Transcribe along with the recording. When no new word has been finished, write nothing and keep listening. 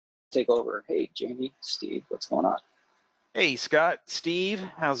take over. Hey, Jamie, Steve, what's going on? Hey, Scott, Steve,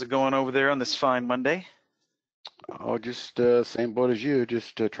 how's it going over there on this fine Monday? Oh, just same boat as you.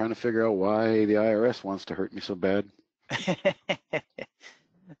 Just trying to figure out why the IRS wants to hurt me so bad.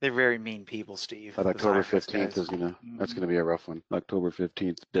 They're very mean people, Steve, But those October IRS 15th guys. is that's gonna be a rough one. October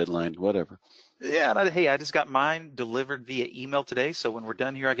 15th deadline, whatever. Yeah, and hey, I just got mine delivered via email today, so when we're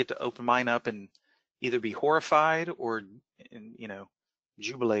done here, I get to open mine up and either be horrified or,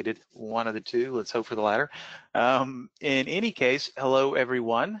 jubilated, one of the two. Let's hope for the latter. In any case, hello,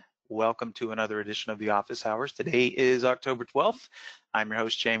 everyone. Welcome to another edition of the Office Hours. Today is October 12th. I'm your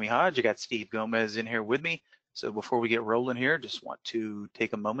host, Jamie Hodge. I got Steve Gomez in here with me. So before we get rolling here, just want to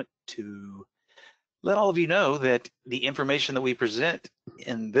take a moment to let all of you know that the information that we present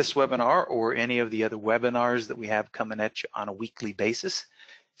in this webinar or any of the other webinars that we have coming at you on a weekly basis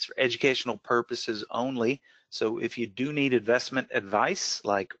is for educational purposes only. So if you do need investment advice,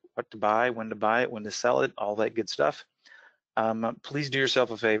 like what to buy, when to sell it, all that good stuff, please do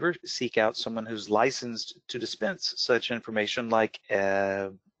yourself a favor, seek out someone who's licensed to dispense such information, like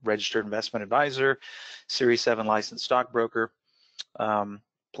a registered investment advisor, Series 7 licensed stockbroker,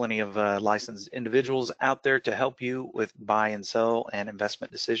 plenty of licensed individuals out there to help you with buy and sell and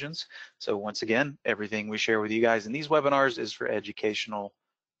investment decisions. So once again, everything we share with you guys in these webinars is for educational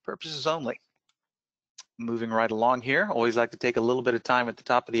purposes only. Moving right along here, always like to take a little bit of time at the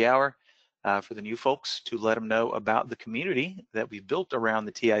top of the hour for the new folks to let them know about the community that we've built around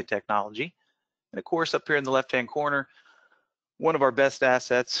the TI technology. And of course, up here in the left-hand corner, one of our best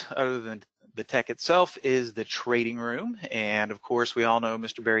assets, other than the tech itself, is the trading room. And of course, we all know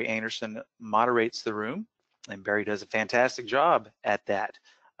Mr. Barry Anderson moderates the room, and Barry does a fantastic job at that.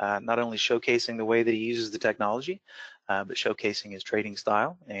 Not only showcasing the way that he uses the technology, but showcasing his trading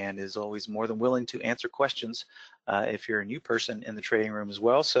style, and is always more than willing to answer questions if you're a new person in the trading room as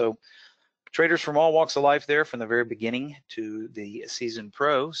well. So traders from all walks of life there, from the very beginning to the seasoned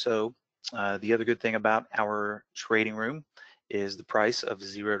pro. So the other good thing about our trading room is the price of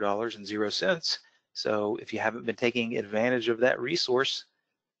 $0.00. So if you haven't been taking advantage of that resource,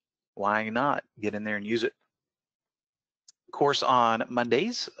 why not get in there and use it? Of course, on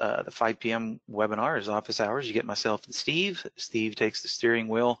Mondays, the 5 p.m. webinar is office hours. You get myself and Steve. Steve takes the steering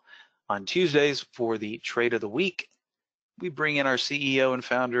wheel. On Tuesdays for the trade of the week, we bring in our CEO and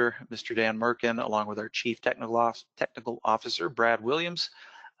founder, Mr. Dan Merkin, along with our Chief Technical Officer, Brad Williams,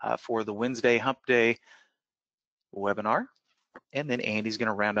 for the Wednesday Hump Day webinar. And then Andy's going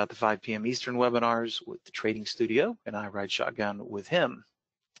to round out the 5 p.m. Eastern webinars with the Trading Studio, and I ride shotgun with him.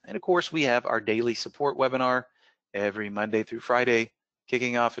 And of course, we have our daily support webinar every Monday through Friday,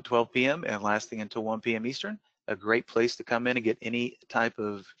 kicking off at 12 p.m. and lasting until 1 p.m. Eastern. A great place to come in and get any type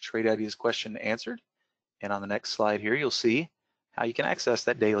of trade ideas question answered. And on the next slide here, you'll see how you can access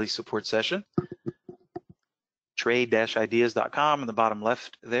that daily support session. Trade-ideas.com in the bottom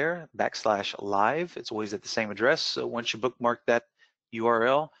left there, /live. It's always at the same address. So once you bookmark that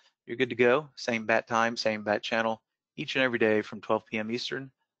URL, you're good to go. Same bat time, same bat channel, each and every day from 12 p.m. Eastern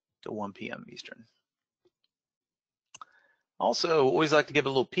to 1 p.m. Eastern. Also, always like to give a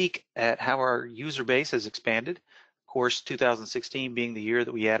little peek at how our user base has expanded. Of course, 2016 being the year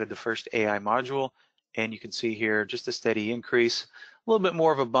that we added the first AI module, and you can see here just a steady increase, a little bit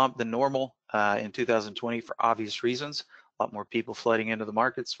more of a bump than normal in 2020 for obvious reasons. A lot more people flooding into the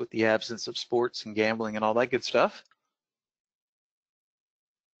markets with the absence of sports and gambling and all that good stuff.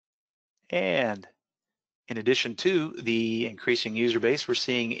 And in addition to the increasing user base, we're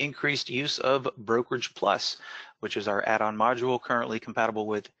seeing increased use of Brokerage Plus, which is our add-on module currently compatible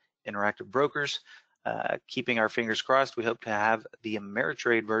with Interactive Brokers. Keeping our fingers crossed, we hope to have the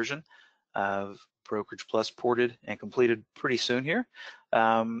Ameritrade version of Brokerage Plus ported and completed pretty soon here.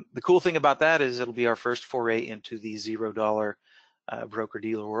 The cool thing about that is it'll be our first foray into the $0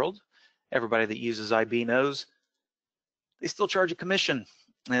 broker-dealer world. Everybody that uses IB knows they still charge a commission.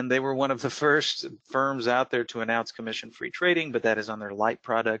 And they were one of the first firms out there to announce commission-free trading, but that is on their Lite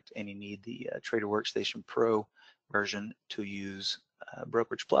product, and you need the Trader Workstation Pro version to use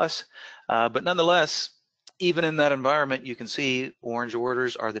Brokerage Plus. But nonetheless, even in that environment, you can see orange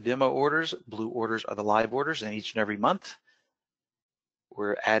orders are the demo orders, blue orders are the live orders, and each and every month,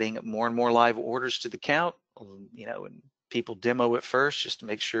 we're adding more and more live orders to the count. And people demo it first just to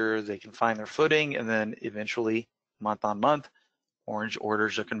make sure they can find their footing, and then eventually, month on month, orange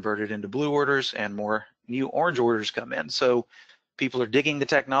orders are converted into blue orders and more new orange orders come in. So people are digging the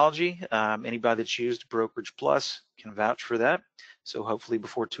technology. Anybody that's used Brokerage Plus can vouch for that. So hopefully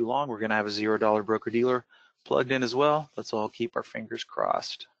before too long, we're going to have a $0 broker dealer plugged in as well. Let's all keep our fingers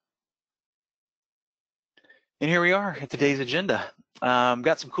crossed. And here we are at today's agenda.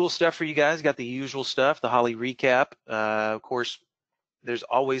 Got some cool stuff for you guys. Got the usual stuff, the Holly recap. Of course, there's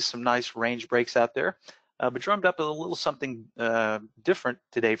always some nice range breaks out there, but drummed up a little something different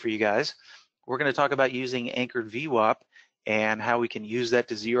today for you guys. We're going to talk about using anchored VWAP and how we can use that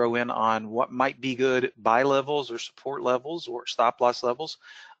to zero in on what might be good buy levels or support levels or stop loss levels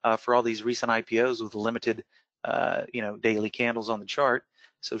for all these recent IPOs with limited, daily candles on the chart.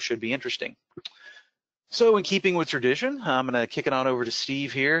 So should be interesting. So in keeping with tradition, I'm going to kick it on over to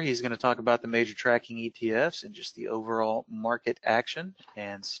Steve here. He's going to talk about the major tracking ETFs and just the overall market action.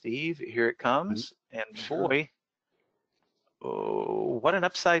 And Steve, here it comes. And boy, oh, what an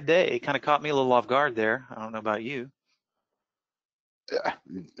upside day. It kind of caught me a little off guard there. I don't know about you.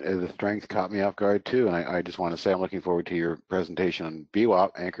 The strength caught me off guard too, and I just want to say I'm looking forward to your presentation on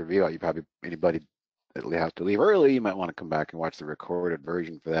VWAP, anchored VWAP. You probably, anybody that have to leave early, you might want to come back and watch the recorded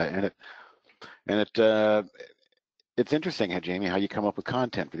version for that. It's interesting, Jamie, how you come up with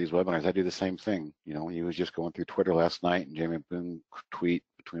content for these webinars. I do the same thing. You know, he was just going through Twitter last night, and Jamie Boone tweet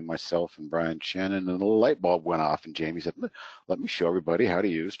between myself and Brian Shannon, and a little light bulb went off, and Jamie said, "Let me show everybody how to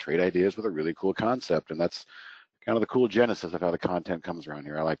use trade ideas with a really cool concept." And that's kind of the cool genesis of how the content comes around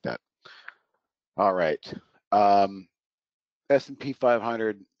here. I like that. All right. S&P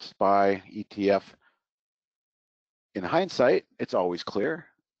 500 SPY ETF. In hindsight, it's always clear,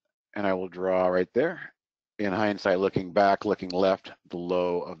 and I will draw right there. In hindsight, looking back, looking left, the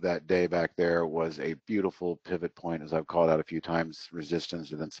low of that day back there was a beautiful pivot point, as I've called out a few times,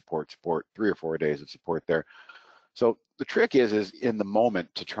 resistance and then support, 3 or 4 days of support there. So the trick is in the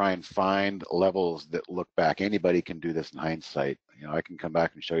moment to try and find levels that look back. Anybody can do this in hindsight. You know, I can come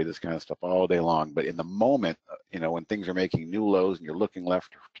back and show you this kind of stuff all day long, but in the moment, when things are making new lows and you're looking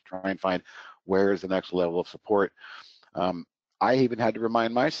left to try and find where is the next level of support, I even had to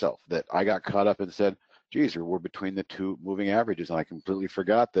remind myself that I got caught up and said, geez, we're between the two moving averages, and I completely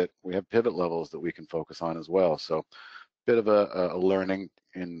forgot that we have pivot levels that we can focus on as well. So bit of a learning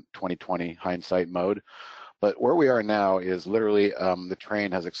in 2020 hindsight mode. But where we are now is literally the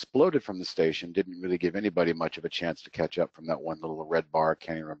train has exploded from the station, didn't really give anybody much of a chance to catch up from that one little red bar.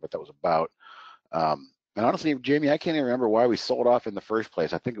 Can't even remember what that was about. And honestly, Jamie, I can't even remember why we sold off in the first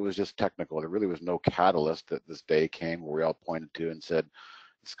place. I think it was just technical. There really was no catalyst that this day came where we all pointed to and said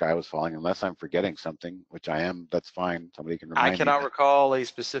the sky was falling, unless I'm forgetting something, which I am. That's fine. Somebody can remind me. I cannot recall a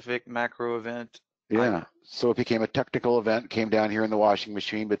specific macro event. Yeah, so it became a technical event, came down here in the washing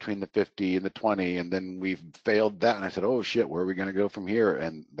machine between the 50 and the 20, and then we failed that, and I said, oh shit, where are we going to go from here?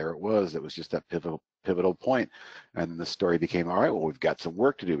 And there it was just that pivotal point. And then the story became, all right, well, we've got some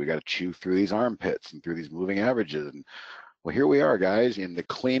work to do. We got to chew through these armpits and through these moving averages. And well, here we are, guys, in the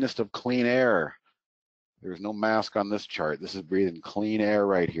cleanest of clean air. There's no mask on this chart. This is breathing clean air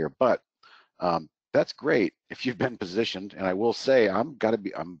right here. But that's great if you've been positioned, and I will say I'm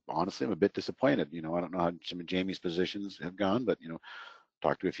honestly a bit disappointed. I don't know how some of Jamie's positions have gone, but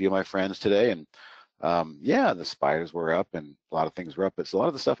talked to a few of my friends today, and yeah, the spiders were up and a lot of things were up, but a lot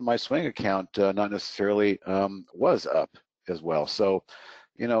of the stuff in my swing account not necessarily was up as well. So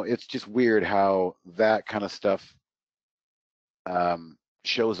it's just weird how that kind of stuff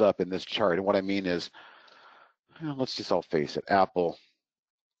shows up in this chart. And what I mean is, let's just all face it, Apple,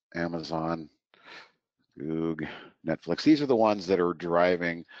 Amazon, Google, Netflix. These are the ones that are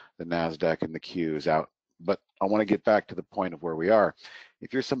driving the NASDAQ and the Qs out. But I want to get back to the point of where we are.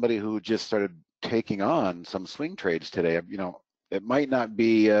 If you're somebody who just started taking on some swing trades today, it might not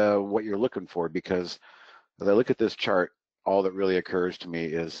be what you're looking for, because as I look at this chart, all that really occurs to me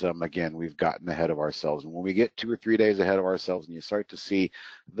is, again, we've gotten ahead of ourselves. And when we get 2 or 3 days ahead of ourselves and you start to see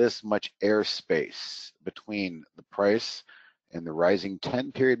this much airspace between the price and the rising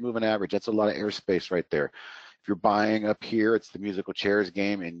 10-period moving average, that's a lot of airspace right there. If you're buying up here, it's the musical chairs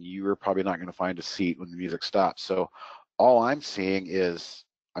game, and you're probably not going to find a seat when the music stops. So all I'm seeing is,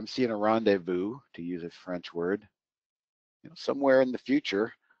 I'm seeing a rendezvous, to use a French word, somewhere in the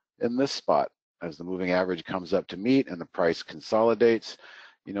future in this spot as the moving average comes up to meet and the price consolidates.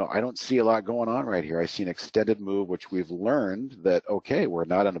 I don't see a lot going on right here. I see an extended move, which we've learned that, okay, we're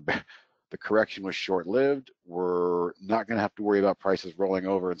not in the correction was short-lived. We're not going to have to worry about prices rolling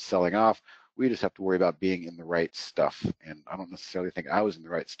over and selling off. We just have to worry about being in the right stuff. And I don't necessarily think I was in the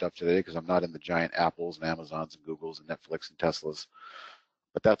right stuff today, because I'm not in the giant Apples and Amazons and Googles and Netflix and Teslas.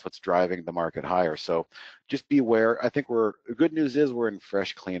 But that's what's driving the market higher. So just beware. I think the good news is we're in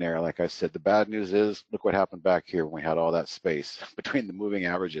fresh, clean air. Like I said, the bad news is, look what happened back here when we had all that space between the moving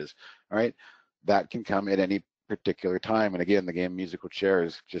averages. All right, that can come at any particular time. And again, the game musical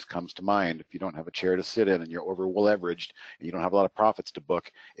chairs just comes to mind. If you don't have a chair to sit in and you're over leveraged and you don't have a lot of profits to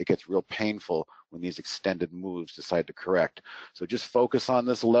book, it gets real painful when these extended moves decide to correct. So just focus on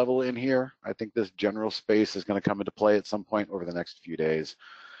this level in here. I think this general space is going to come into play at some point over the next few days.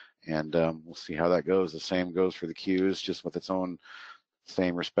 And we'll see how that goes. The same goes for the Qs, just with its own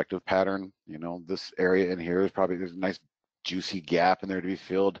same respective pattern. You know, this area in here is probably, there's a nice juicy gap in there to be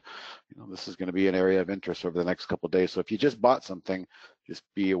filled. You know, this is going to be an area of interest over the next couple of days. So if you just bought something, just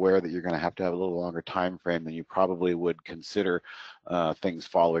be aware that you're going to have a little longer time frame than you probably would consider things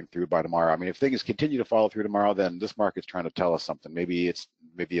following through by tomorrow. I mean, if things continue to follow through tomorrow, then this market's trying to tell us something. Maybe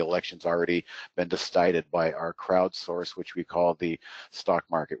the election's already been decided by our crowdsource, which we call the stock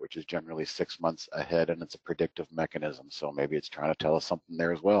market, which is generally 6 months ahead, and it's a predictive mechanism. So maybe it's trying to tell us something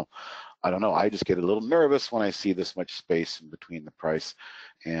there as well. I don't know. I just get a little nervous when I see this much space in between the price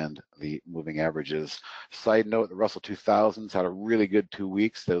and the moving averages. Side note: the Russell 2000s had a really good 2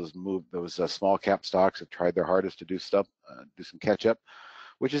 weeks. Those small cap stocks have tried their hardest to do stuff, do some catch up,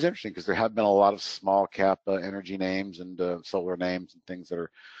 which is interesting because there have been a lot of small cap energy names and solar names and things that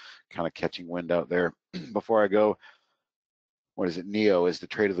are kind of catching wind out there. Before I go, what is it? NEO is the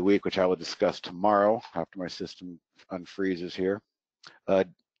trade of the week, which I will discuss tomorrow after my system unfreezes here.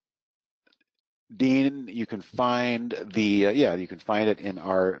 Dean, you can find you can find it in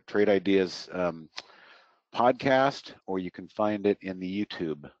our Trade Ideas podcast, or you can find it in the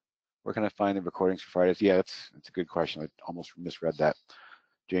YouTube. Where can I find the recordings for Fridays? Yeah, that's a good question. I almost misread that.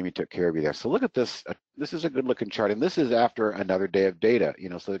 Jamie took care of you there. So look at this. This is a good looking chart, and this is after another day of data. You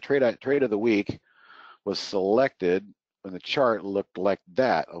know, so the trade of the week was selected when the chart looked like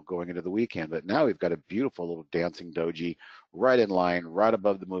that going into the weekend. But now we've got a beautiful little dancing doji right in line, right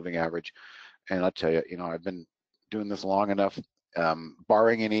above the moving average. And I'll tell you, you know, I've been doing this long enough,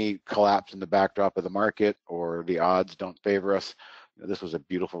 barring any collapse in the backdrop of the market or the odds don't favor us. You know, this was a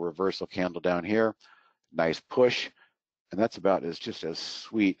beautiful reversal candle down here, nice push, and that's about as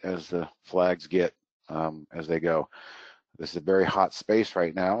sweet as the flags get as they go. This is a very hot space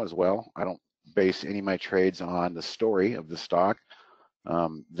right now as well. I don't base any of my trades on the story of the stock.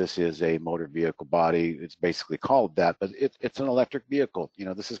 This is a motor vehicle body. It's basically called that, but it's an electric vehicle. You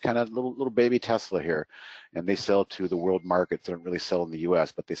know, this is kind of little baby Tesla here, and they sell to the world markets. They don't really sell in the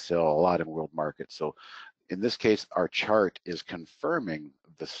US, but they sell a lot in world markets. So in this case, our chart is confirming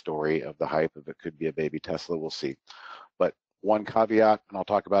the story of the hype of it could be a baby Tesla. We'll see. But one caveat, and I'll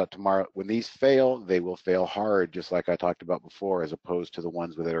talk about it tomorrow, when these fail, they will fail hard, just like I talked about before, as opposed to the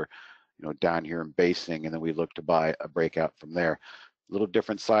ones that are, you know, down here in basing, and then we look to buy a breakout from there. Little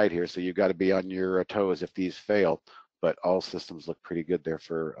different side here, so you've got to be on your toes if these fail, but all systems look pretty good there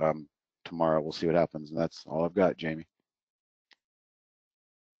for tomorrow. We'll see what happens, and that's all I've got, Jamie.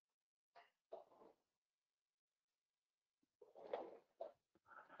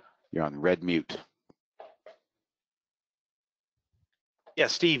 You're on red mute. Yeah,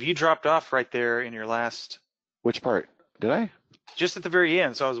 Steve, you dropped off right there in your last. Which part? Did I? Just at the very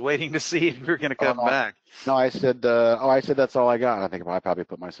end, so I was waiting to see if you were going to come back. No, I said that's all I got. I think I probably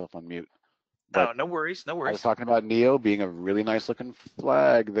put myself on mute. But oh, no worries, no worries. I was talking about NEO being a really nice looking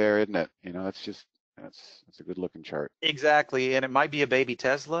flag there, isn't it? You know, that's a good looking chart. Exactly, and it might be a baby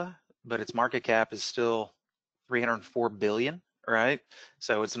Tesla, but its market cap is still 304 billion, right?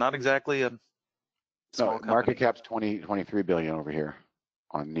 So it's not exactly a small company. Market cap's 23 billion over here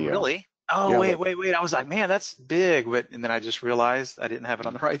on NEO. Really? Oh, yeah, wait. I was like, man, that's big. And then I just realized I didn't have it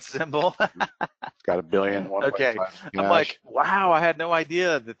on the right symbol. It's got a billion. Okay. I'm like, wow, I had no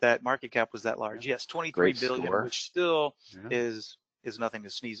idea that market cap was that large. Yes, 23 billion, score. Which still is nothing to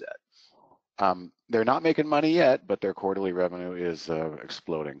sneeze at. They're not making money yet, but their quarterly revenue is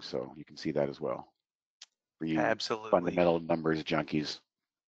exploding. So you can see that as well. For you absolutely fundamental numbers junkies.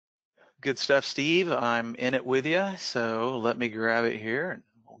 Good stuff, Steve. I'm in it with you. So let me grab it here and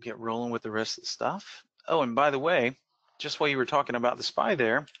we'll get rolling with the rest of the stuff. Oh, and by the way, just while you were talking about the SPY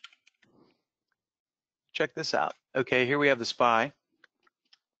there, check this out. Okay, here we have the SPY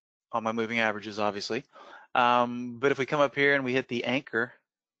on my moving averages, obviously. But if we come up here and we hit the anchor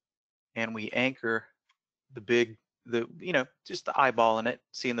and we anchor just the eyeball in it,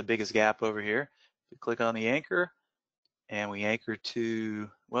 seeing the biggest gap over here. We click on the anchor and we anchor to,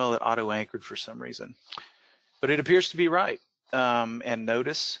 well, it auto anchored for some reason, but it appears to be right. And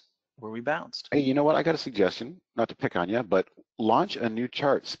notice where we bounced. Hey, you know what? I got a suggestion, not to pick on you, but launch a new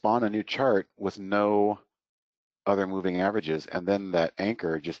chart, spawn a new chart with no other moving averages, and then that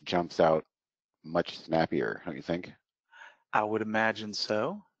anchor just jumps out much snappier, don't you think? I would imagine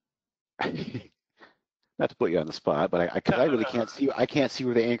so. not to put you on the spot, but because I really can't see. I can't see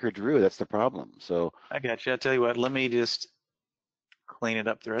where the anchor drew. That's the problem. So I got you. I'll tell you what. Let me just clean it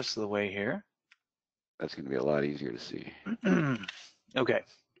up the rest of the way here. that's going to be a lot easier to see. Okay.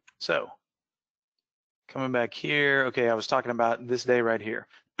 So coming back here. Okay, I was talking about this day right here,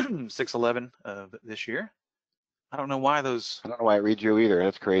 6/11 of this year. I don't know why those. I don't know why it redrew either.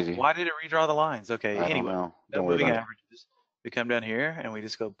 That's crazy. Why did it redraw the lines? Okay. I don't Anyway, know. no Don't worry moving about it. averages. We come down here and we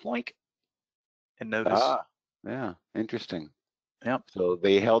just go ploink and notice. Ah, yeah, interesting. Yep. So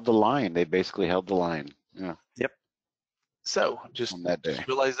they held the line. They basically held the line. Yeah. Yep. So just On that day.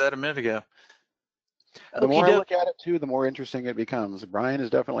 realized that a minute ago. The more I Okey-doke. look at it too, the more interesting it becomes. Brian is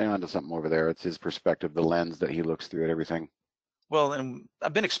definitely onto something over there. It's his perspective, the lens that he looks through at everything. Well, and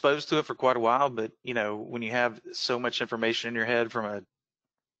I've been exposed to it for quite a while, but you know, when you have so much information in your head from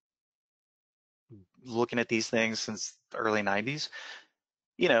looking at these things since the early 90s,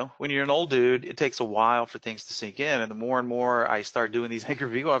 you know, when you're an old dude, it takes a while for things to sink in. And the more and more I start doing these anchor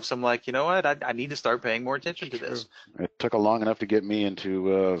view offs, I'm like, you know what? I need to start paying more attention to this. It took a long enough to get me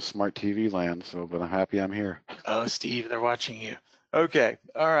into smart TV land, so but I'm happy I'm here. Oh, Steve, they're watching you. Okay.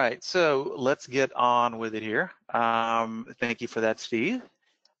 All right. So let's get on with it here. Thank you for that, Steve.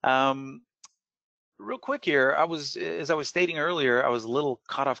 Real quick here, as I was stating earlier, I was a little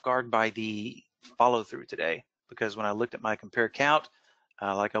caught off guard by the follow through today, because when I looked at my compare count,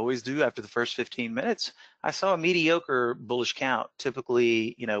 like I always do after the first 15 minutes, I saw a mediocre bullish count.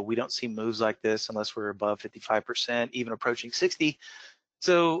 Typically, you know, we don't see moves like this unless we're above 55%, even approaching 60.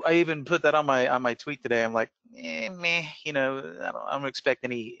 So I even put that on my tweet today. I'm like, meh, you know, I don't expect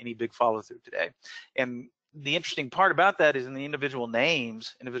any big follow through today. And the interesting part about that is in the individual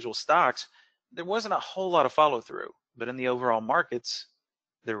names, individual stocks, there wasn't a whole lot of follow through, but in the overall markets,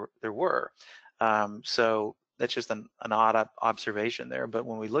 there were. So that's just an odd observation there. But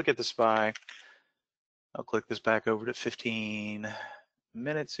when we look at the SPY, I'll click this back over to 15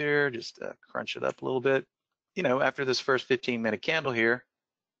 minutes here, just to crunch it up a little bit. You know, after this first 15-minute candle here,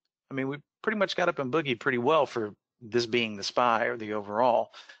 I mean, we pretty much got up and boogied pretty well for this being the SPY or the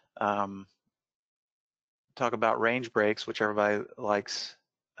overall. Talk about range breaks, which everybody likes.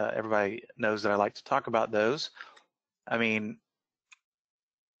 Everybody knows that I like to talk about those. I mean,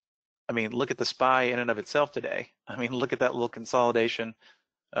 look at the SPY in and of itself today. I mean, look at that little consolidation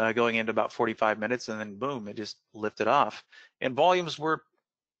going into about 45 minutes, and then boom, it just lifted off. And volumes were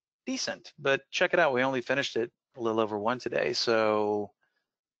decent, but check it out. We only finished it a little over 1 today. So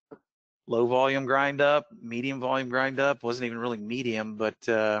low volume grind up, medium volume grind up. Wasn't even really medium, but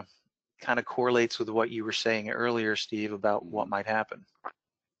kind of correlates with what you were saying earlier, Steve, about what might happen.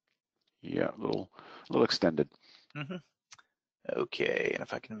 Yeah, a little extended. Mm-hmm. Okay, and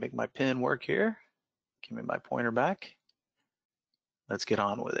if I can make my pen work here, give me my pointer back. Let's get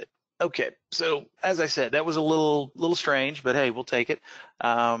on with it. Okay, so as I said, that was a little strange, but hey, we'll take it.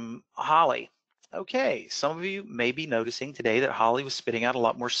 Holly. Okay, some of you may be noticing today that Holly was spitting out a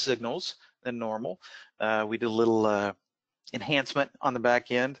lot more signals than normal. We did a little enhancement on the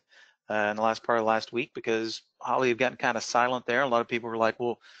back end in the last part of last week, because Holly had gotten kind of silent there. A lot of people were like,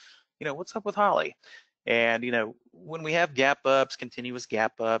 well, you know, what's up with Holly? And, you know, when we have gap ups, continuous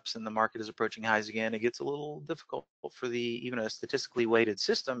gap ups, and the market is approaching highs again, it gets a little difficult for even a statistically weighted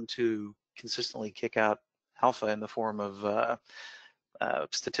system to consistently kick out alpha in the form of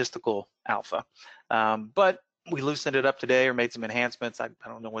statistical alpha. But we loosened it up today, or made some enhancements. I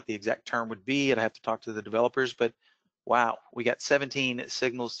don't know what the exact term would be. I'd have to talk to the developers, but wow, we got 17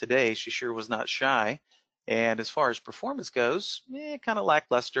 signals today. She sure was not shy. And as far as performance goes, kind of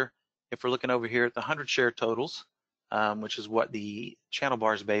lackluster. If we're looking over here at the 100 share totals, which is what the channel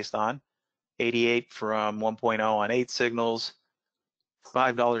bar is based on, 88 from 1.0 on 8 signals,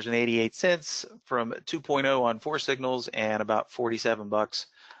 $5.88 from 2.0 on 4 signals, and about 47 bucks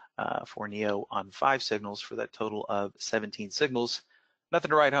for Neo on 5 signals, for that total of 17 signals. Nothing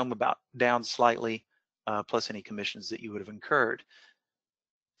to write home about, down slightly, plus any commissions that you would have incurred.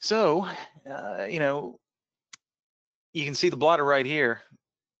 So, you know, you can see the blotter right here.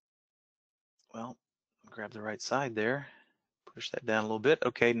 Well, grab the right side there, push that down a little bit.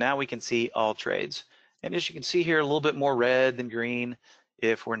 Okay, now we can see all trades. And as you can see here, a little bit more red than green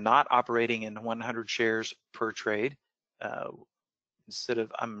if we're not operating in 100 shares per trade. Instead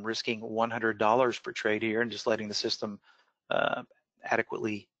of, I'm risking $100 per trade here and just letting the system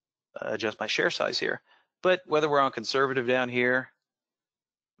adequately adjust my share size here. But whether we're on conservative down here,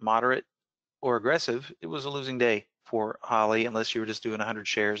 moderate, or aggressive, it was a losing day for Holly, unless you were just doing 100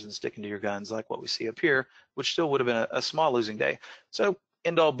 shares and sticking to your guns like what we see up here, which still would have been a small losing day. So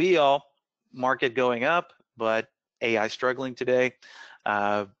end all be all, market going up, but AI struggling today.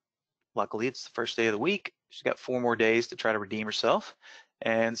 Luckily, it's the first day of the week. She's got 4 more days to try to redeem herself.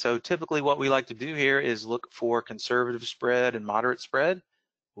 And so typically what we like to do here is look for conservative spread and moderate spread,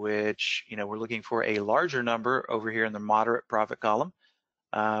 which, we're looking for a larger number over here in the moderate profit column.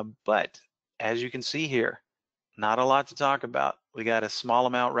 But as you can see here, not a lot to talk about. We got a small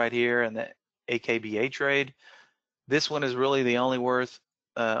amount right here in the AKBA trade. This one is really the only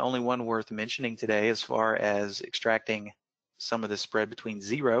one worth mentioning today as far as extracting some of the spread between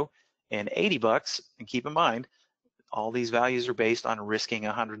 0 and 80 bucks. And keep in mind, all these values are based on risking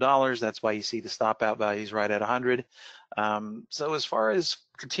 $100. That's why you see the stop out values right at 100. So as far as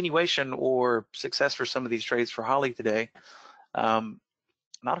continuation or success for some of these trades for Holly today,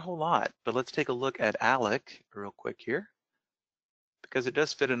 not a whole lot, but let's take a look at ALEC real quick here, because it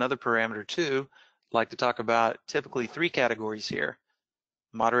does fit another parameter too. I'd like to talk about typically 3 categories here: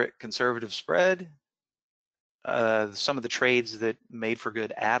 moderate conservative spread, some of the trades that made for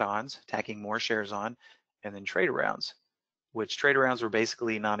good add-ons, tacking more shares on, and then trade arounds, which trade arounds were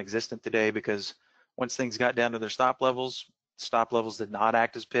basically non-existent today because once things got down to their stop levels did not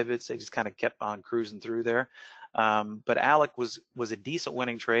act as pivots. They just kind of kept on cruising through there. But ALEC was a decent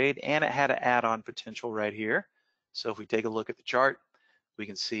winning trade, and it had an add-on potential right here. So if we take a look at the chart, we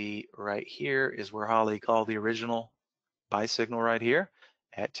can see right here is where Holly called the original buy signal right here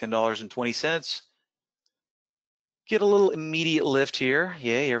at $10.20. Get a little immediate lift here.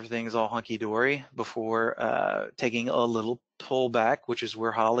 Yay, everything's all hunky-dory before taking a little pullback, which is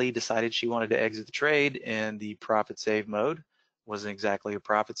where Holly decided she wanted to exit the trade in the profit save mode. Wasn't exactly a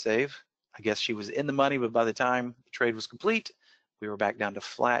profit save. I guess she was in the money, but by the time the trade was complete, we were back down to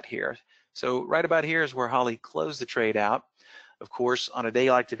flat here. So right about here is where Holly closed the trade out. Of course, on a day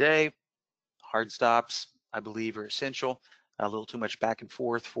like today, hard stops, I believe, are essential. A little too much back and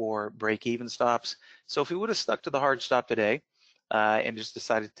forth for break-even stops. So if we would have stuck to the hard stop today and just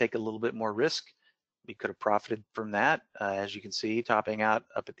decided to take a little bit more risk, we could have profited from that, as you can see, topping out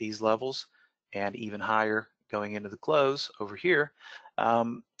up at these levels and even higher going into the close over here.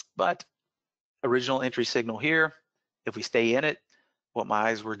 But original entry signal here, if we stay in it, what my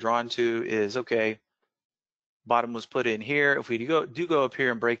eyes were drawn to is, okay, bottom was put in here. If we do go up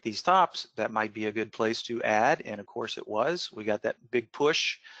here and break these tops, that might be a good place to add. And of course it was. We got that big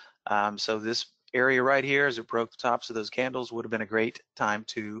push. So this area right here, as it broke the tops of those candles, would have been a great time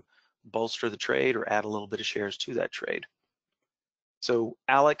to bolster the trade or add a little bit of shares to that trade. So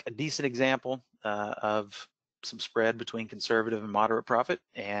ALEC, a decent example of some spread between conservative and moderate profit,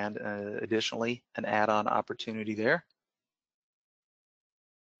 and additionally an add-on opportunity there.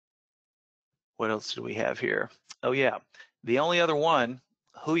 What else do we have here? Oh yeah, the only other one,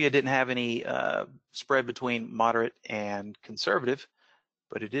 Huya didn't have any spread between moderate and conservative,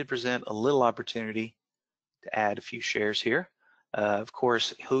 but it did present a little opportunity to add a few shares here. Of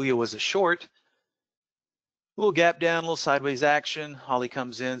course, Huya was a short. A little gap down, a little sideways action. Holly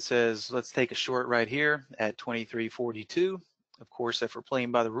comes in, says, let's take a short right here at 23.42. Of course, if we're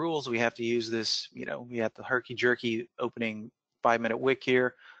playing by the rules, we have to use this, we have the herky-jerky opening 5-minute wick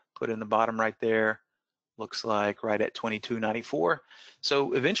here, put in the bottom right there. Looks like right at 22.94.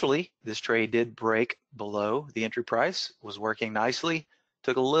 So eventually this trade did break below the entry price, was working nicely,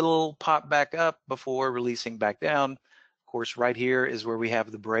 took a little pop back up before releasing back down. Of course, right here is where we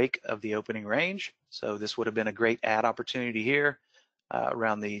have the break of the opening range. So this would have been a great add opportunity here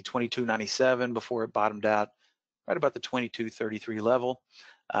around the 22.97 before it bottomed out right about the 22.33 level.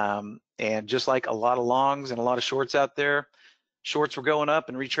 And just like a lot of longs and a lot of shorts out there, shorts were going up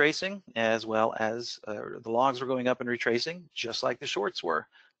and retracing, as well as the longs were going up and retracing, just like the shorts were.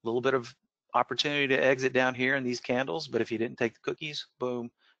 A little bit of opportunity to exit down here in these candles, but if you didn't take the cookies,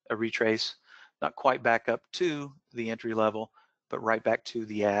 boom, a retrace. Not quite back up to the entry level, but right back to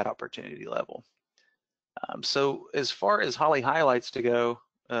the add opportunity level. So as far as Holly highlights go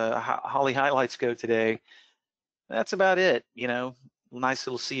today, that's about it. Nice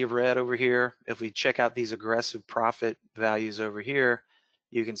little sea of red over here. If we check out these aggressive profit values over here,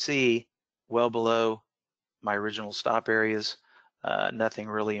 you can see well below my original stop areas, nothing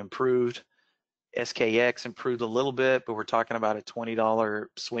really improved. SKX improved a little bit, but we're talking about a $20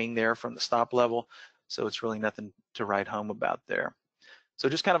 swing there from the stop level. So it's really nothing to write home about there. So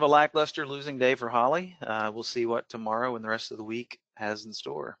just kind of a lackluster losing day for Holly. We'll see what tomorrow and the rest of the week has in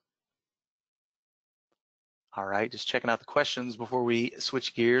store. All right, just checking out the questions before we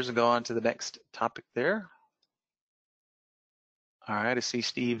switch gears and go on to the next topic there. All right, I see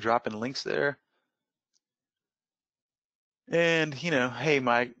Steve dropping links there. And, hey,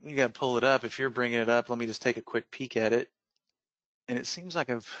 Mike, you got to pull it up. If you're bringing it up, let me just take a quick peek at it. And it seems like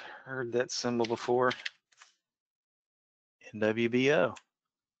I've heard that symbol before in WBO.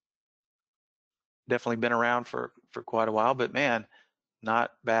 definitely been around for quite a while, but man,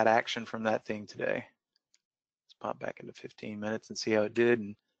 not bad action from that thing today. Let's pop back into 15 minutes and see how it did.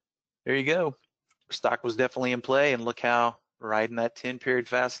 And there you go. Stock was definitely in play, and look how riding that 10-period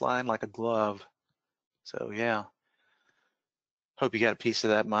fast line like a glove. So yeah, hope you got a piece of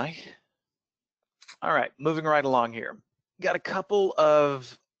that, Mike. All right, moving right along here. Got a couple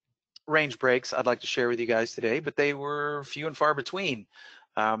of range breaks I'd like to share with you guys today, but they were few and far between.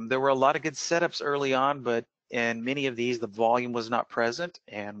 There were a lot of good setups early on, but in many of these, the volume was not present.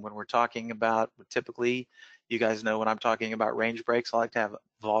 And when we're talking about, typically, you guys know when I'm talking about range breaks, I like to have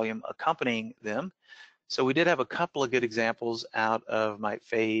volume accompanying them. So we did have a couple of good examples out of my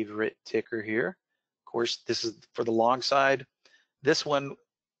favorite ticker here. Of course, this is for the long side. This one,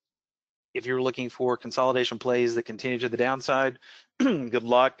 if you're looking for consolidation plays that continue to the downside, good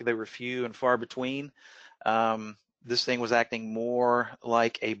luck. They were few and far between. This thing was acting more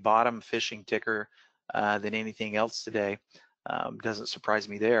like a bottom fishing ticker than anything else today. Doesn't surprise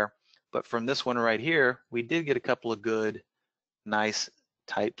me there. But from this one right here, we did get a couple of good, nice,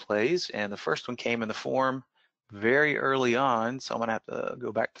 tight plays. And the first one came in the form very early on. So I'm going to have to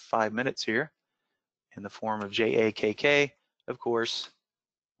go back to 5 minutes here in the form of JAKK. Of course,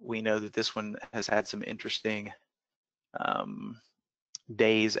 we know that this one has had some interesting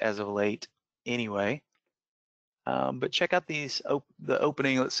days as of late anyway. But check out these, the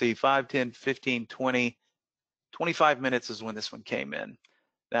opening, let's see, 5, 10, 15, 20, 25 minutes is when this one came in.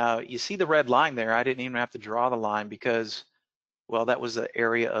 Now, you see the red line there. I didn't even have to draw the line because, well, that was the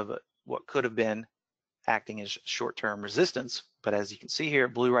area of what could have been acting as short-term resistance. But as you can see here,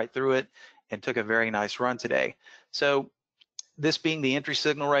 it blew right through it and took a very nice run today. So this being the entry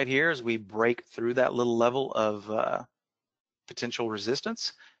signal right here, as we break through that little level of potential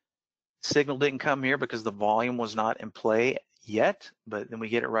resistance. Signal didn't come here because the volume was not in play yet, but then we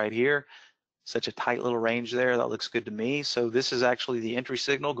get it right here. Such a tight little range there. That looks good to me. So this is actually the entry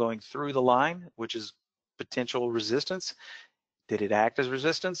signal going through the line, which is potential resistance. Did it act as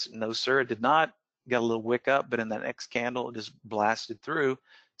resistance? No, sir, it did not. Got a little wick up, but in that next candle, it just blasted through.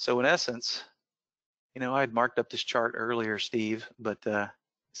 So in essence, you know, I had marked up this chart earlier, Steve, but it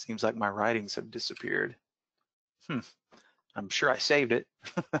seems like my writings have disappeared. I'm sure I saved it.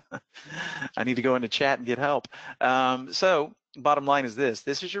 I need to go into chat and get help. So bottom line is this.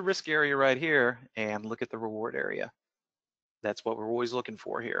 This is your risk area right here, and look at the reward area. That's what we're always looking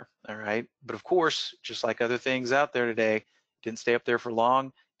for here, all right? But of course, just like other things out there today, didn't stay up there for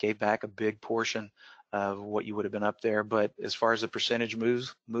long, gave back a big portion of what you would have been up there. But as far as the percentage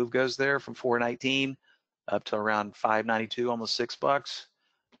move goes there, from 419 up to around 592, almost $6,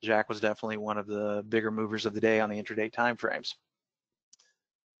 Jack was definitely one of the bigger movers of the day on the intraday timeframes.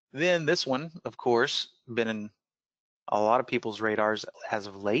 Then this one, of course, been in a lot of people's radars as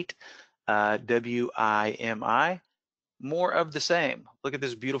of late. WIMI, more of the same. Look at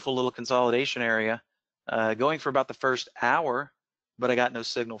this beautiful little consolidation area going for about the first hour, but I got no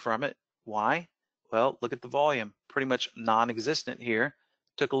signal from it. Why? Well, look at the volume, pretty much non-existent here.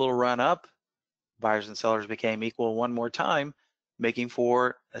 Took a little run up, buyers and sellers became equal one more time, making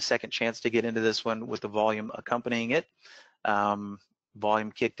for a second chance to get into this one with the volume accompanying it.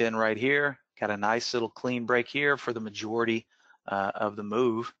 Volume kicked in right here, got a nice little clean break here for the majority of the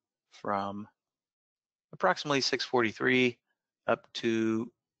move from approximately 643 up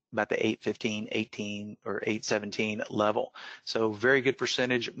to about the 815, 18, or 817 level. So very good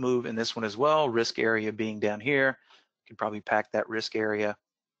percentage move in this one as well. Risk area being down here. You can probably pack that risk area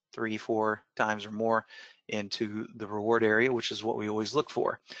 3-4 times or more into the reward area, which is what we always look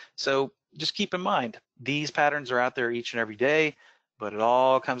for. So just keep in mind, these patterns are out there each and every day, but it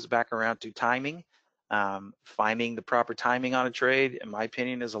all comes back around to timing. Finding the proper timing on a trade, in my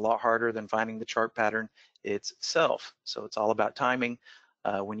opinion, is a lot harder than finding the chart pattern itself. So it's all about timing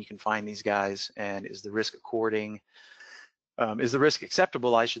when you can find these guys, and is the risk according, is the risk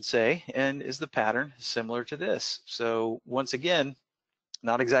acceptable, I should say, and is the pattern similar to this? So once again,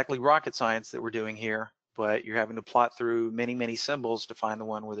 not exactly rocket science that we're doing here, but you're having to plot through many, many symbols to find the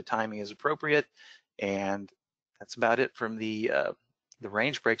one where the timing is appropriate. And that's about it from the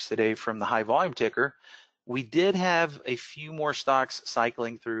range breaks today from the high volume ticker. We did have a few more stocks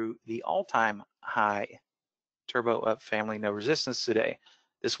cycling through the all-time high turbo up family no resistance today.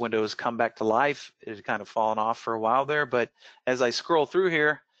 This window has come back to life. It has kind of fallen off for a while there, but as I scroll through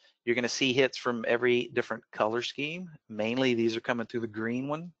here, you're going to see hits from every different color scheme. Mainly these are coming through the green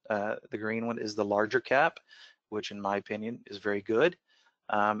one. The green one is the larger cap, which in my opinion is very good.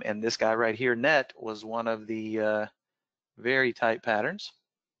 And this guy right here, net, was one of the very tight patterns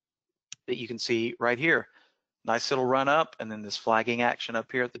that you can see right here. Nice little run up, and then this flagging action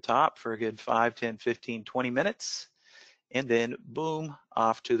up here at the top for a good 5, 10, 15, 20 minutes. And then boom,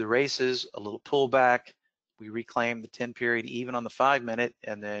 off to the races, a little pullback. We reclaim the 10 period even on the 5 minute,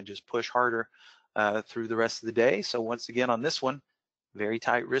 and then just push harder through the rest of the day. So once again on this one, very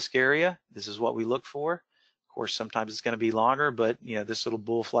tight risk area. This is what we look for. Of course, sometimes it's going to be longer, but you know, this little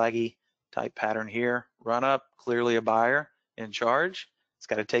bull flaggy type pattern here, run up, clearly a buyer in charge. It's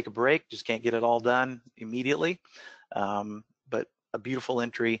got to take a break, just can't get it all done immediately. But a beautiful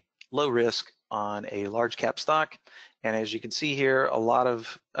entry, low risk on a large cap stock. And as you can see here, a lot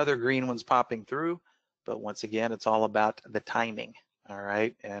of other green ones popping through, but once again, it's all about the timing, all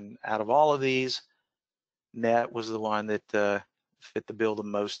right? And out of all of these, net was the one that fit the bill the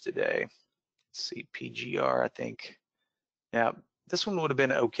most today. Let's see, PGR, I think. Yeah, this one would have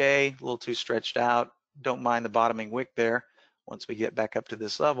been okay, a little too stretched out. Don't mind the bottoming wick there once we get back up to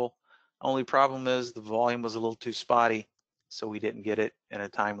this level. Only problem is the volume was a little too spotty, so we didn't get it in a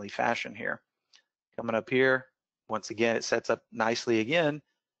timely fashion here. Coming up here, once again, it sets up nicely again,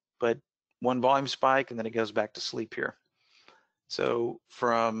 but one volume spike and then it goes back to sleep here. So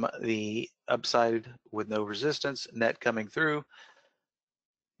from the upside with no resistance, net coming through,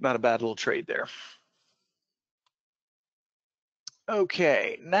 not a bad little trade there.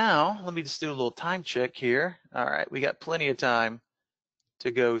 Okay, now let me just do a little time check here. All right, we got plenty of time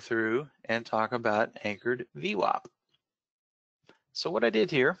to go through and talk about anchored VWAP. So what I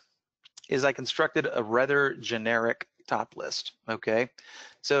did here is I constructed a rather generic top list, okay?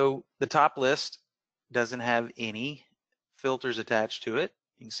 So the top list doesn't have any filters attached to it.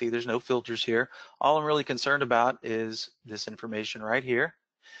 You can see there's no filters here. All I'm really concerned about is this information right here.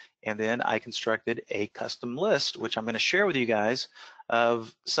 And then I constructed a custom list, which I'm going to share with you guys,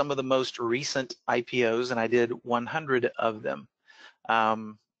 of some of the most recent IPOs, and I did 100 of them.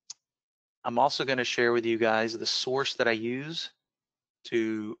 I'm also going to share with you guys the source that I use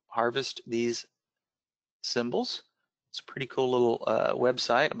to harvest these symbols. It's a pretty cool little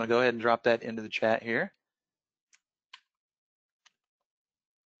website. I'm going to go ahead and drop that into the chat here.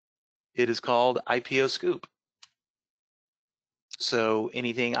 It is called IPO Scoop. So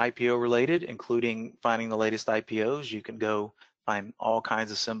anything IPO related, including finding the latest IPOs, you can go find all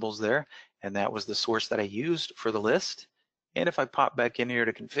kinds of symbols there. And that was the source that I used for the list. And if I pop back in here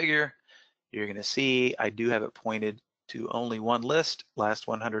to configure, you're going to see I do have it pointed to only one list, last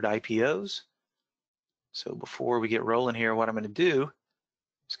 100 IPOs. So before we get rolling here, what I'm going to do, I'm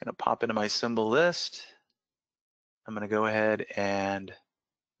just going to pop into my symbol list. I'm going to go ahead and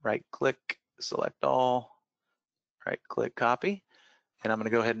right click, select all, right click, copy. And I'm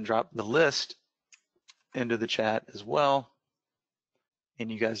going to go ahead and drop the list into the chat as well.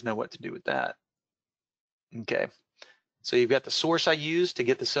 And you guys know what to do with that. Okay, so you've got the source I used to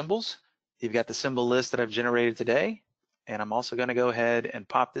get the symbols. You've got the symbol list that I've generated today. And I'm also going to go ahead and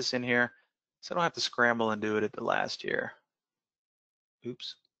pop this in here so I don't have to scramble and do it at the last here.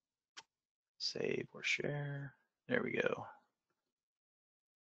 Oops. Save or share. There we go.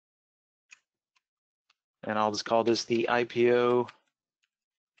 And I'll just call this the IPO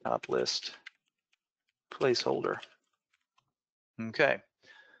top list placeholder. Okay.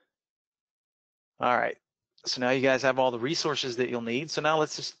 All right. So now you guys have all the resources that you'll need. So now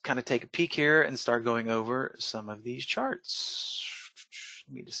let's just kind of take a peek here and start going over some of these charts.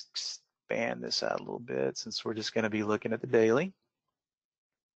 Let me just expand this out a little bit since we're just going to be looking at the daily.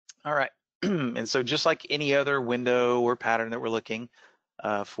 All right. And so just like any other window or pattern that we're looking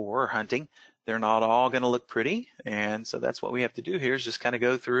for or hunting, they're not all going to look pretty. And so that's what we have to do here is just kind of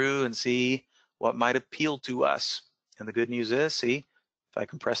go through and see what might appeal to us. And the good news is, see, if I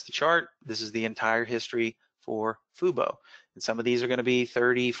compress the chart, this is the entire history for FUBO. And some of these are going to be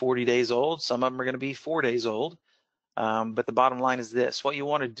 30, 40 days old. Some of them are going to be 4 days old. But the bottom line is this. What you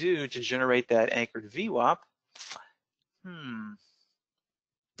want to do to generate that anchored VWAP,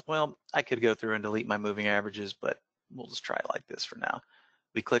 well, I could go through and delete my moving averages, but we'll just try it like this for now.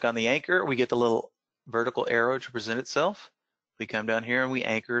 We click on the anchor, we get the little vertical arrow to present itself. We come down here and we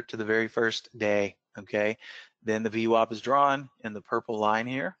anchor to the very first day, okay? Then the VWAP is drawn in the purple line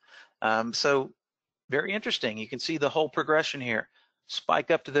here. So very interesting. You can see the whole progression here.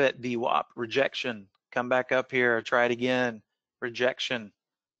 Spike up to that VWAP, rejection, come back up here, try it again, rejection,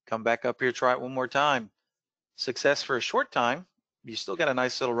 come back up here, try it one more time. Success for a short time. You still got a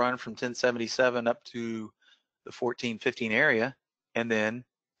nice little run from 1077 up to the 1415 area, and then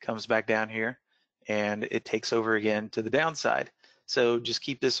comes back down here and it takes over again to the downside. So just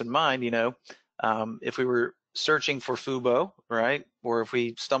keep this in mind, you know, if we were searching for FUBO, right, or if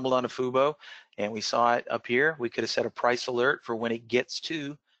we stumbled on a FUBO and we saw it up here, we could have set a price alert for when it gets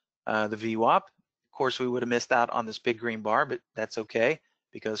to the VWAP, Of course, we would have missed out on this big green bar, but that's okay,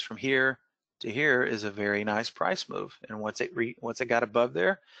 because from here to here is a very nice price move. And once it got above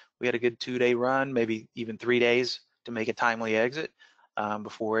there, we had a good 2-day run, maybe even 3 days to make a timely exit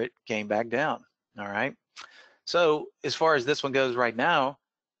before it came back down. All right. So as far as this one goes right now,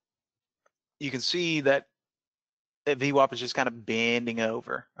 you can see that VWAP is just kind of bending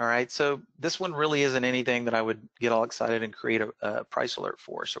over. All right. So this one really isn't anything that I would get all excited and create a price alert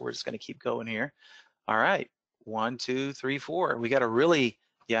for. So we're just going to keep going here. All right. 1, 2, 3, 4. We got a really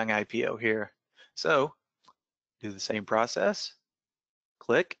young IPO here. So do the same process.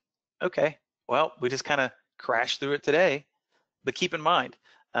 Click. Okay. Well, we just kind of crashed through it today. But keep in mind,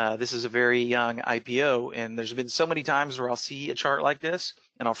 this is a very young IPO, and there's been so many times where I'll see a chart like this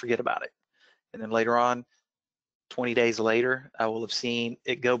and I'll forget about it. And then later on, 20 days later, I will have seen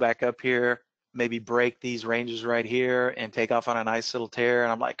it go back up here, maybe break these ranges right here and take off on a nice little tear.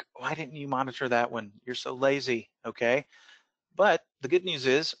 And I'm like, why didn't you monitor that one? You're so lazy, okay? But the good news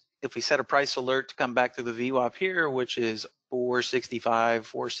is, if we set a price alert to come back to the VWAP here, which is 465,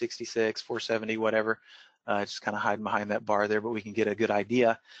 466, 470, whatever, just kind of hiding behind that bar there, but we can get a good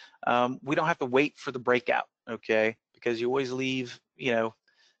idea. We don't have to wait for the breakout, okay? Because you always leave,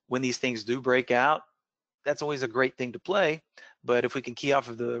 when these things do break out, that's always a great thing to play. But if we can key off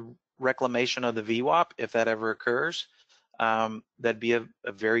of the reclamation of the VWAP, if that ever occurs, that'd be a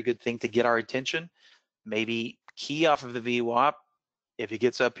very good thing to get our attention. Maybe key off of the VWAP. If it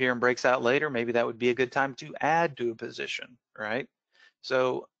gets up here and breaks out later, maybe that would be a good time to add to a position, right?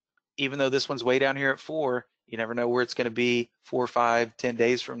 So even though this one's way down here at 4, you never know where it's going to be 4, 5, 10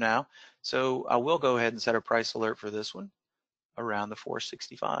 days from now. So I will go ahead and set a price alert for this one around the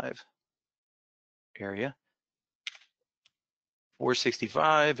 465 area.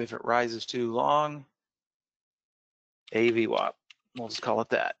 465, if it rises too long, a VWAP. We'll just call it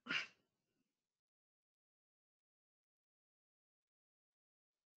that.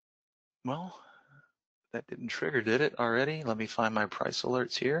 Well, that didn't trigger, did it already? Let me find my price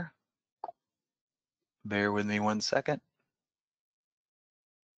alerts here. Bear with me 1 second.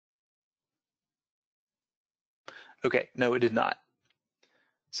 Okay, no, it did not.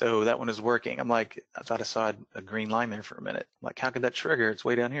 So that one is working. I'm like, I thought I saw a green line there for a minute. I'm like, how could that trigger? It's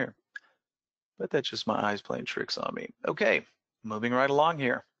way down here. But that's just my eyes playing tricks on me. Okay, moving right along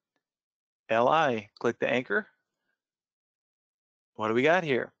here. LI, click the anchor. What do we got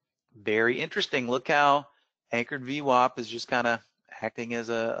here? Very interesting. Look how anchored VWAP is just kind of acting as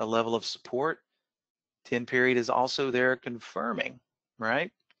a level of support. 10 period is also there confirming,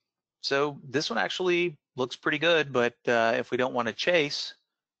 right? So this one actually looks pretty good, but if we don't want to chase,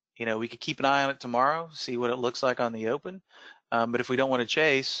 we could keep an eye on it tomorrow, see what it looks like on the open. But if we don't want to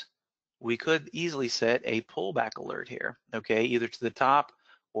chase, we could easily set a pullback alert here, okay? Either to the top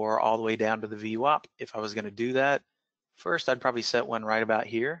or all the way down to the VWAP. If I was going to do that, first I'd probably set one right about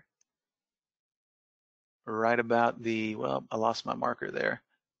here. Right about the, well, I lost my marker there.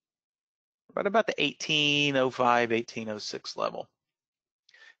 Right about the 1805, 1806 level.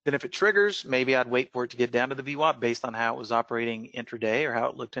 Then if it triggers, maybe I'd wait for it to get down to the VWAP based on how it was operating intraday or how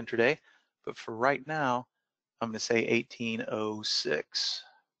it looked intraday. But for right now, I'm going to say 1806.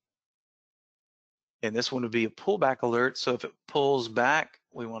 And this one would be a pullback alert. So if it pulls back,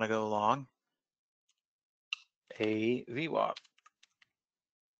 we want to go along a VWAP.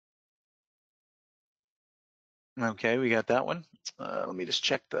 Okay, we got that one. Let me just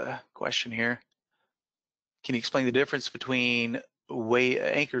check the question here. Can you explain the difference between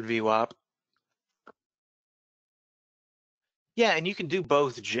anchored VWAP? Yeah, and you can do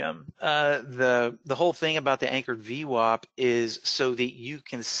both, Jim. The whole thing about the anchored VWAP is so that you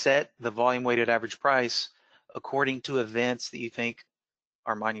can set the volume weighted average price according to events that you think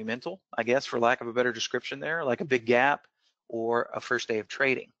are monumental, I guess, for lack of a better description there, like a big gap or a first day of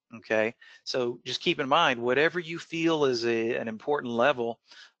trading, okay? So just keep in mind, whatever you feel is an important level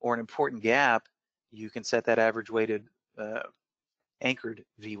or an important gap, you can set that average weighted anchored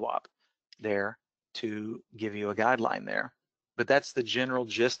VWAP there to give you a guideline there. But that's the general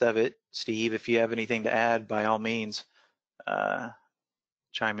gist of it. Steve, if you have anything to add, by all means,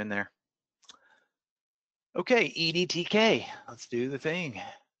 chime in there. Okay, EDTK, let's do the thing.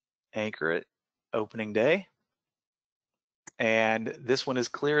 Anchor it, opening day. And this one is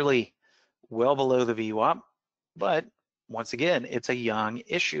clearly well below the VWAP, but once again, it's a young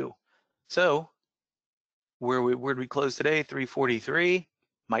issue. So where'd we close today? 343.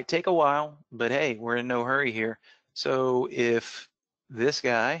 Might take a while, but hey, we're in no hurry here. So if this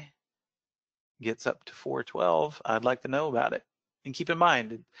guy gets up to 412, I'd like to know about it. And keep in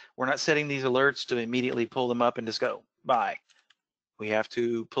mind, we're not setting these alerts to immediately pull them up and just go, buy. We have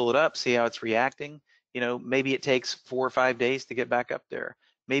to pull it up, see how it's reacting. You know, maybe it takes 4 or 5 days to get back up there.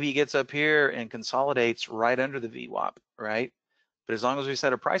 Maybe it gets up here and consolidates right under the VWAP, right? But as long as we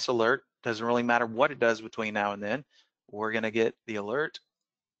set a price alert, doesn't really matter what it does between now and then, we're gonna get the alert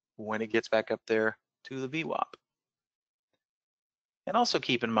when it gets back up there to the VWAP. And also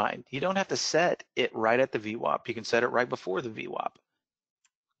keep in mind, you don't have to set it right at the VWAP. You can set it right before the VWAP.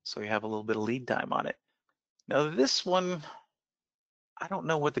 So you have a little bit of lead time on it. Now this one, I don't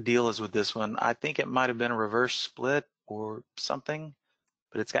know what the deal is with this one. I think it might have been a reverse split or something,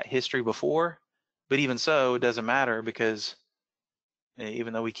 but it's got history before. But even so, it doesn't matter because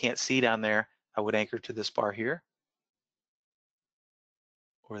even though we can't see down there, I would anchor to this bar here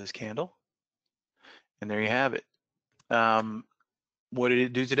or this candle. And there you have it. What did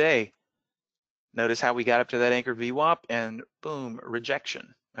it do today? Notice how we got up to that anchored VWAP and boom,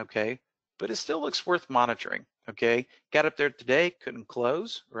 rejection, okay? But it still looks worth monitoring, okay? Got up there today, couldn't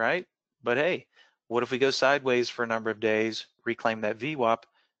close, right? But hey, what if we go sideways for a number of days, reclaim that VWAP?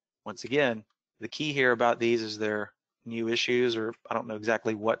 Once again, the key here about these is there new issues, or I don't know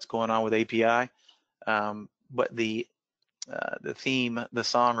exactly what's going on with API, but the theme, the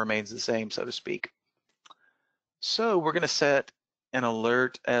song remains the same, so to speak. So we're gonna set an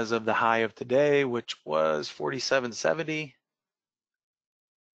alert as of the high of today, which was 47.70.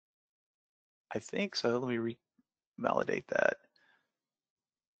 I think so. Let me validate that.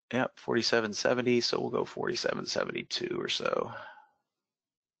 Yep, 47.70. So we'll go 47.72 or so.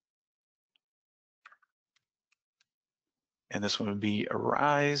 And this one would be a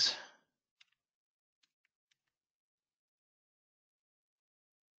rise.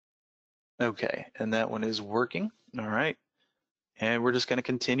 Okay, and that one is working. All right. And we're just going to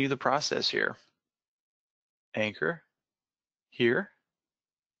continue the process here. Anchor here.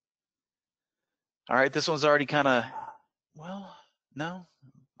 All right, this one's already kind of, well, no,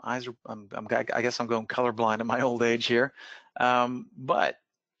 eyes are, I guess I'm going colorblind at my old age here. But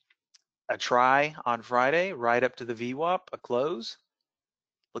a try on Friday, right up to the VWAP, a close.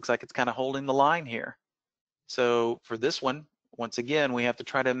 Looks like it's kind of holding the line here. So for this one, once again, we have to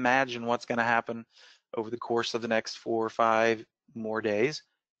try to imagine what's going to happen over the course of the next 4 or 5 more days.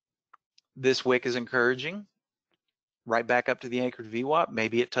 This wick is encouraging. Right back up to the anchored VWAP.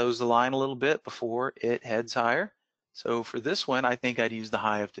 Maybe it toes the line a little bit before it heads higher. So for this one, I think I'd use the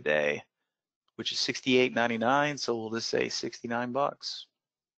high of today, which is 68.99. So we'll just say 69 bucks.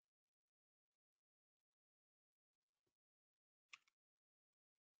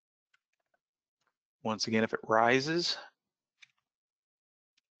 Once again, if it rises.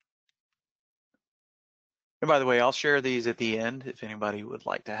 And by the way, I'll share these at the end if anybody would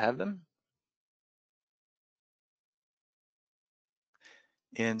like to have them.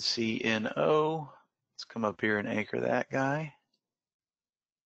 NCNO. Let's come up here and anchor that guy.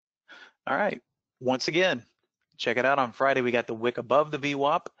 All right. Once again, check it out. On Friday, we got the wick above the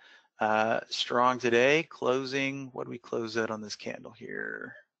VWAP. Strong today, closing. What do we close at on this candle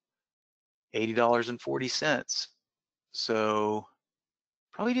here? $80.40. So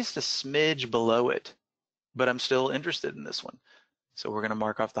probably just a smidge below it, but I'm still interested in this one. So we're going to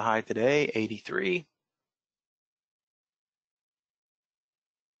mark off the high today, 83.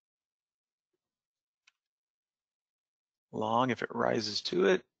 Long, if it rises to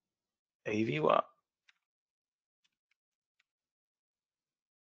it, AV up.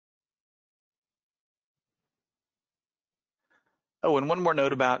 Oh, and one more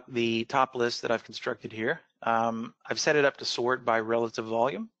note about the top list that I've constructed here. I've set it up to sort by relative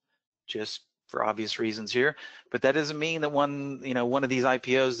volume, just for obvious reasons here. But that doesn't mean that one of these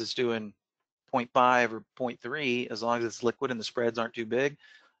IPOs that's doing 0.5 or 0.3, as long as it's liquid and the spreads aren't too big,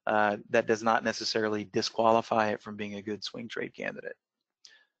 that does not necessarily disqualify it from being a good swing trade candidate.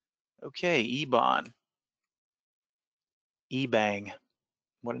 Okay, EBON. eBang,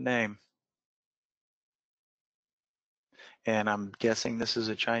 what a name. And I'm guessing this is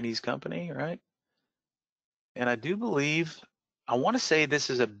a Chinese company, right? And I do believe, I want to say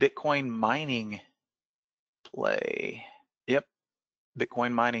this is a Bitcoin mining play. Yep,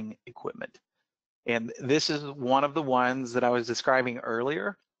 Bitcoin mining equipment. And this is one of the ones that I was describing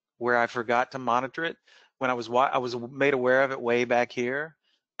earlier where I forgot to monitor it. When I was made aware of it way back here,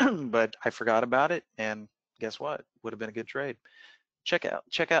 but I forgot about it, and guess what? Would have been a good trade. Check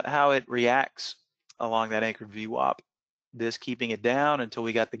out how it reacts along that anchored VWAP. This keeping it down until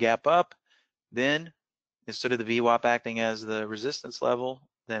we got the gap up. Then instead of the VWAP acting as the resistance level,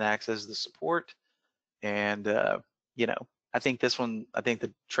 then acts as the support. And I think this one, I think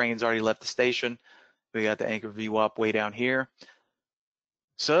the train's already left the station. We got the anchor VWAP way down here.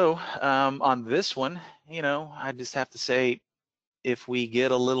 So on this one, I just have to say, if we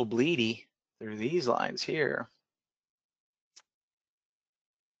get a little bleedy through these lines here,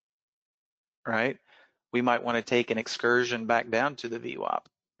 right, we might want to take an excursion back down to the VWAP,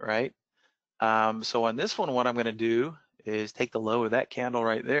 right? So on this one, what I'm going to do is take the low of that candle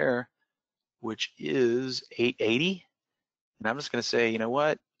right there, which is 880, and I'm just going to say, you know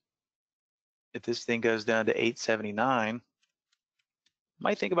what? If this thing goes down to 879, I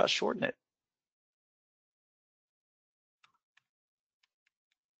might think about shorting it.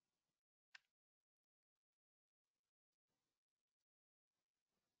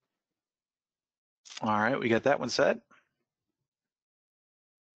 All right, we got that one set.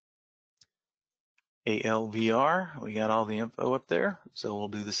 ALVR, we got all the info up there, so we'll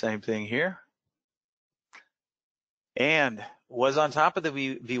do the same thing here. And was on top of the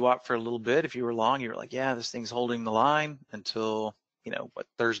VWAP for a little bit. If you were long, you were like, yeah, this thing's holding the line until, you know, what,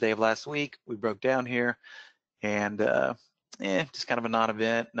 Thursday of last week, we broke down here, and just kind of a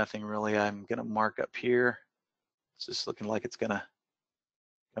non-event, nothing really I'm gonna mark up here. It's just looking like it's gonna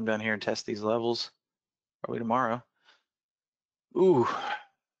come down here and test these levels probably tomorrow. Ooh,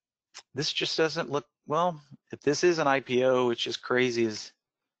 this just doesn't look, well, if this is an IPO, it's just crazy as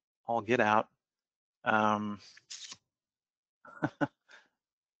all get out.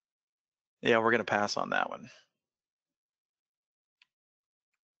 Yeah, we're gonna pass on that one.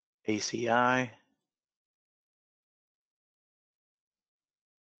 ACI.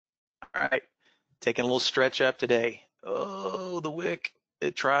 All right, taking a little stretch up today. Oh, the wick,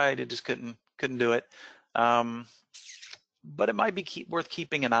 it tried, it just couldn't do it. But it might be worth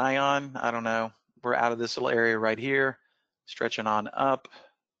keeping an eye on. I don't know. We're out of this little area right here, stretching on up.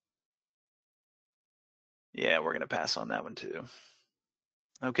 Yeah, we're gonna pass on that one too.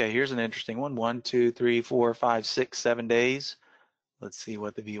 Okay, here's an interesting one. 1, 2, 3, 4, 5, 6, 7 days. Let's see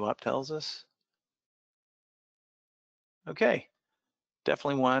what the VWAP tells us. Okay,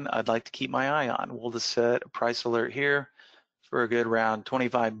 definitely one I'd like to keep my eye on. We'll just set a price alert here for a good round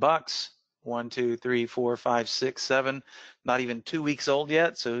 25 bucks. 1, 2, 3, 4, 5, 6, 7. Not even 2 weeks old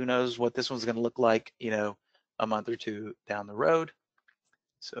yet, so who knows what this one's going to look like, you know, a month or two down the road.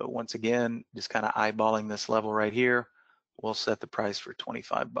 So once again, just kind of eyeballing this level right here. We'll set the price for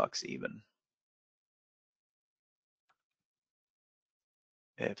 25 bucks even.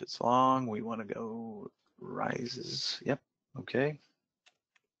 If it's long, we want to go rises. Yep. Okay.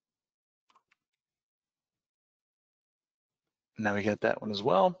 Now we got that one as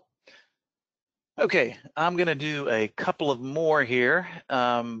well. Okay, I'm gonna do a couple of more here,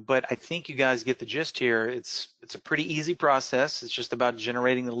 but I think you guys get the gist here. It's a pretty easy process. It's just about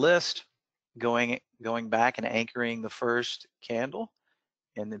generating the list, going back and anchoring the first candle,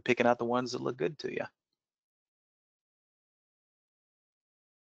 and then picking out the ones that look good to you.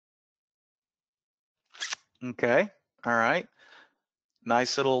 Okay, all right.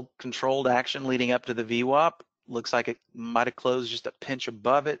 Nice little controlled action leading up to the VWAP. Looks like it might have closed just a pinch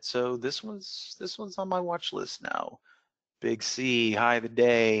above it. So this one's on my watch list now. Big C, high of the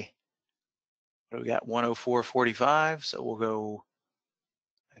day. We got 104.45, so we'll go,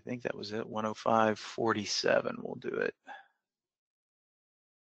 I think that was it, 105.47, we'll do it.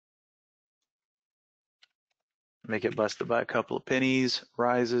 Make it busted by a couple of pennies,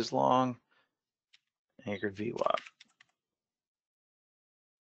 rises long, anchored VWAP.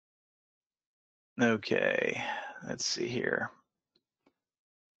 Okay, let's see here.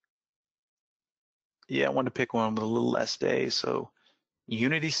 Yeah, I wanted to pick one with a little less days, so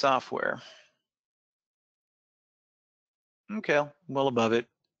Unity Software. Okay, well above it.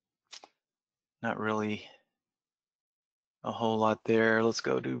 Not really a whole lot there. Let's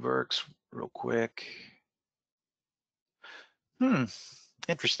go do Verx real quick.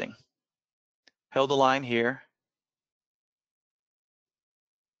 Interesting. Held the line here.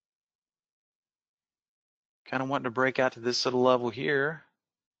 Kind of wanting to break out to this sort of level here.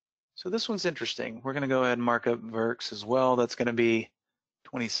 So this one's interesting. We're going to go ahead and mark up Verx as well. That's going to be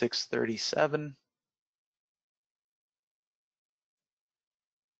 26.37.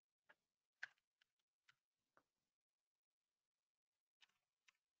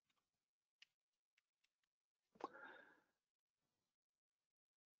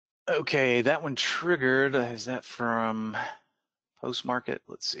 Okay, that one triggered. Is that from post market?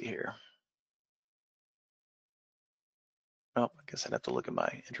 Let's see here. Oh, I guess I'd have to look at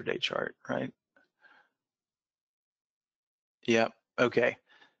my intraday chart, right? Yep. Okay.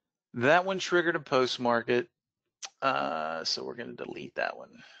 That one triggered a post market. So we're going to delete that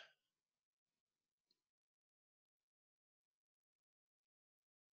one.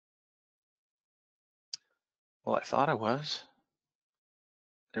 Well, I thought I was.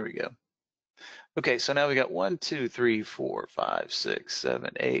 There we go. Okay, so now we got 1, 2, 3, 4, 5, 6, 7,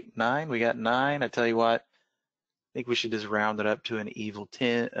 8, 9. We got 9. I tell you what, I think we should just round it up to an evil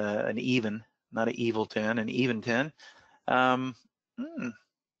 10, not an evil 10, an even 10. Um,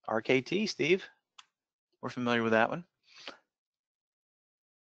 RKT, Steve. We're familiar with that one.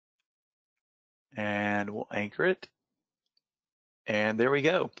 And we'll anchor it. And there we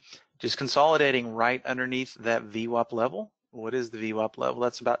go. Just consolidating right underneath that VWAP level. What is the VWAP level?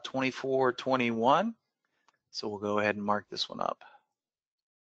 That's about 24.21. So we'll go ahead and mark this one up.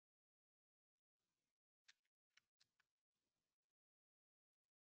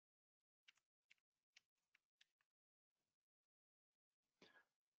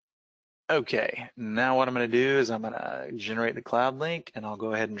 Okay, now what I'm going to do is I'm going to generate the cloud link, and I'll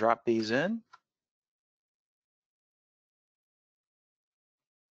go ahead and drop these in.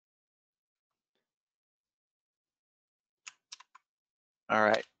 All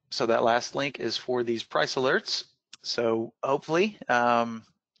right, so that last link is for these price alerts. So hopefully,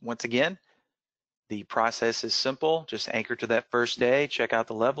 once again, the process is simple. Just anchor to that first day, check out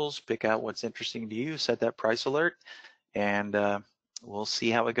the levels, pick out what's interesting to you, set that price alert, and we'll see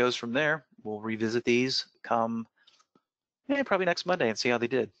how it goes from there. We'll revisit these come probably next Monday and see how they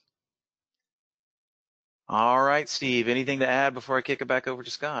did. All right, Steve, anything to add before I kick it back over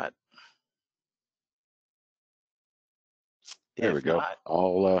to Scott? There we go. Not,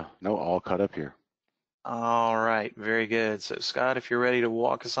 All cut up here. all right, very good. So Scott, if you're ready to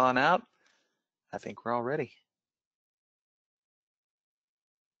walk us on out, I think we're all ready.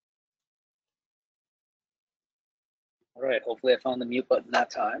 All right, hopefully I found the mute button that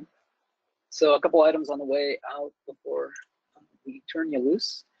time. So a couple items on the way out before we turn you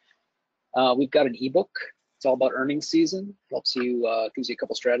loose. We've got an ebook. It's all about earnings season. Helps you, gives you a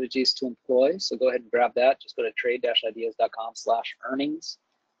couple strategies to employ. So go ahead and grab that. Just go to trade-ideas.com/earnings.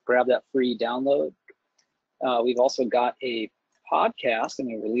 Grab that free download. We've also got a podcast, and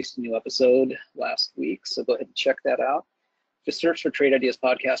we released a new episode last week. So go ahead and check that out. Just search for Trade Ideas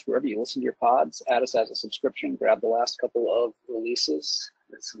Podcast wherever you listen to your pods. Add us as a subscription. Grab the last couple of releases.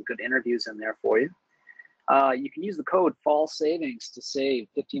 There's some good interviews in there for you. You can use the code Fall Savings to save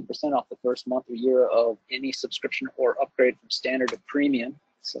 15% off the first month or year of any subscription or upgrade from standard to premium.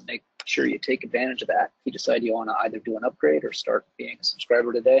 So make sure you take advantage of that if you decide you want to either do an upgrade or start being a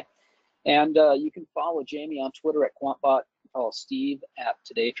subscriber today. And you can follow Jamie on Twitter at QuantBot. Follow Steve at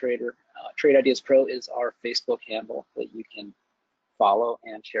TodayTrader. Trade Ideas Pro is our Facebook handle that you can follow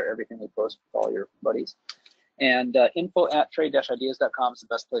and share everything we post with all your buddies. And info@trade-ideas.com is the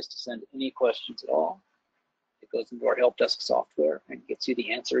best place to send any questions at all. It goes into our help desk software and gets you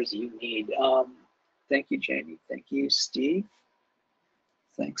the answers you need. Thank you, Jamie. Thank you, Steve.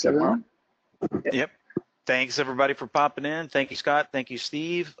 Thanks, everyone. Yep. Thanks, everybody, for popping in. Thank you, Scott. Thank you,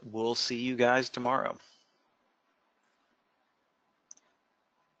 Steve. We'll see you guys tomorrow.